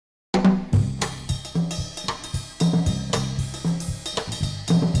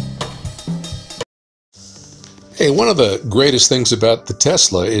Hey, one of the greatest things about the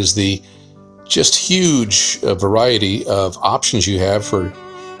Tesla is the just huge variety of options you have for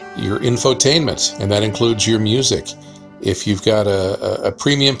your infotainment, and that includes your music. If you've got a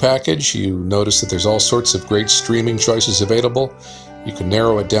premium package, you notice that there's all sorts of great streaming choices available. You can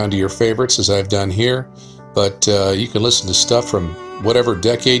narrow it down to your favorites, as I've done here, but you can listen to stuff from whatever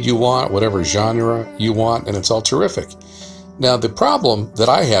decade you want, whatever genre you want, and it's all terrific. Now, the problem that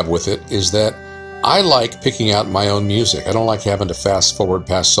I have with it is that I like picking out my own music. I don't like having to fast forward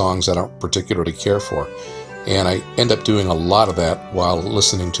past songs I don't particularly care for. And I end up doing a lot of that while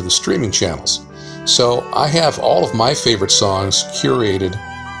listening to the streaming channels. So I have all of my favorite songs curated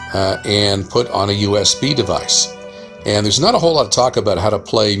and put on a USB device. And there's not a whole lot of talk about how to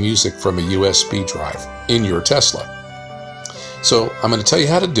play music from a USB drive in your Tesla. So I'm going to tell you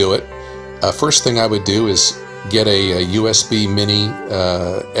how to do it. First thing I would do is get a USB mini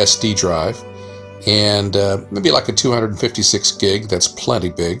SD drive, and maybe like a 256 gig, that's plenty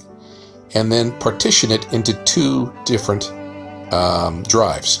big, and then partition it into two different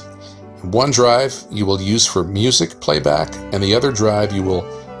drives. One drive you will use for music playback, and the other drive you will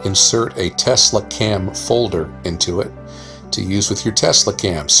insert a Teslacam folder into it to use with your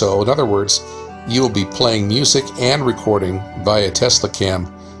Teslacam. So in other words, you will be playing music and recording via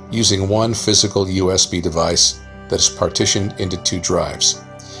Teslacam using one physical USB device that is partitioned into two drives.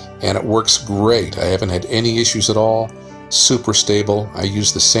 And it works great. I haven't had any issues at all. Super stable. I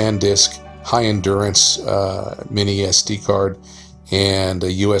use the SanDisk high endurance mini SD card and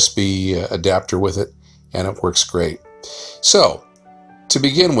a USB adapter with it, and it works great. So to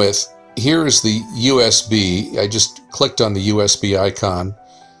begin with, here is the USB. I just clicked on the USB icon,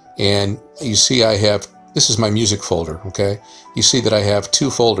 and you see I have, this is my music folder, okay? You see that I have two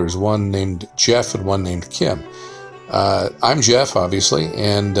folders, one named Jeff and one named Kim. I'm Jeff, obviously,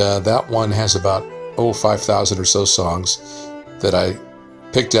 and that one has about 5,000 or so songs that I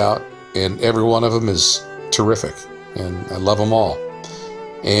picked out, and every one of them is terrific, and I love them all.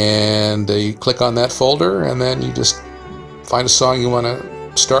 And you click on that folder, and then you just find a song you want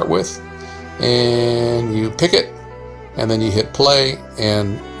to start with, and you pick it, and then you hit play,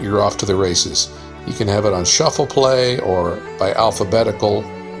 and you're off to the races. You can have it on shuffle play or by alphabetical,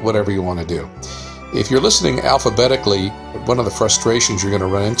 whatever you want to do. If you're listening alphabetically, one of the frustrations you're going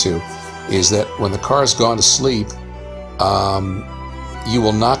to run into is that when the car's gone to sleep, you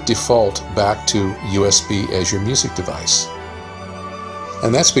will not default back to USB as your music device.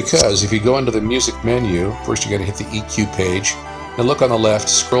 And that's because if you go into the music menu, first you're going to hit the EQ page, and look on the left,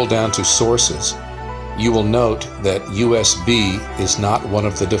 scroll down to sources. You will note that USB is not one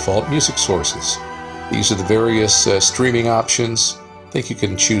of the default music sources. These are the various streaming options. I think you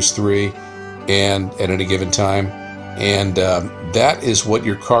can choose 3 and at any given time, and that is what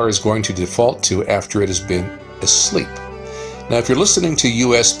your car is going to default to after it has been asleep. Now, if you're listening to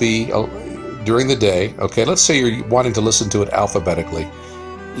USB during the day, okay, let's say you're wanting to listen to it alphabetically,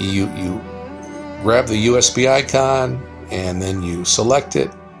 you grab the USB icon, and then you select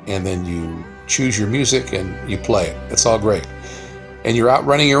it, and then you choose your music and you play it. That's all great. And you're out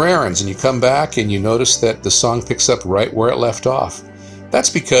running your errands, and you come back and you notice that the song picks up right where it left off. That's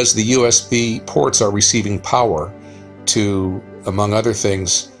because the USB ports are receiving power to, among other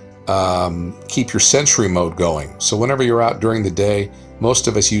things, keep your Sentry Mode going. So whenever you're out during the day, most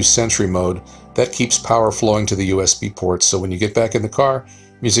of us use Sentry Mode. That keeps power flowing to the USB ports, so when you get back in the car,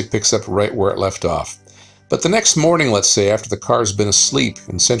 music picks up right where it left off. But the next morning, let's say, after the car's been asleep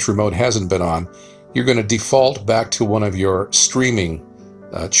and Sentry Mode hasn't been on, you're going to default back to one of your streaming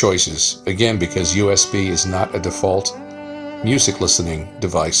choices. Again, because USB is not a default music listening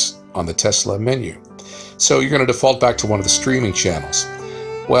device on the Tesla menu. So you're going to default back to one of the streaming channels.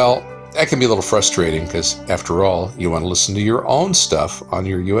 Well, that can be a little frustrating because, after all, you want to listen to your own stuff on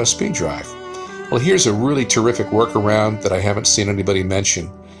your USB drive. Well, here's a really terrific workaround that I haven't seen anybody mention,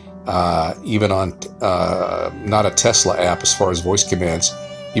 even on not a Tesla app as far as voice commands.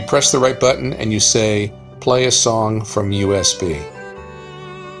 You press the right button and you say, play a song from USB.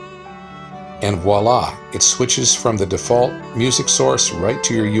 And voila, it switches from the default music source right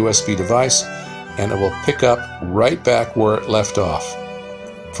to your USB device, and it will pick up right back where it left off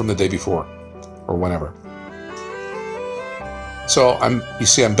from the day before or whenever. So you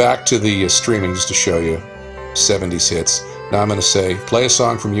see I'm back to the streaming just to show you 70s hits. Now I'm going to say play a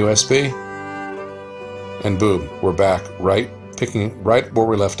song from USB, and boom, we're back picking right where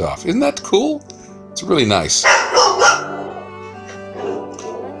we left off. Isn't that cool? It's really nice.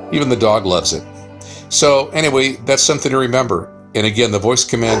 Even the dog loves it. So anyway, that's something to remember. And again, the voice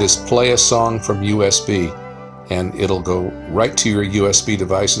command is play a song from USB, and it'll go right to your USB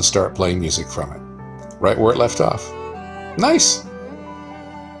device and start playing music from it. right where it left off. Nice.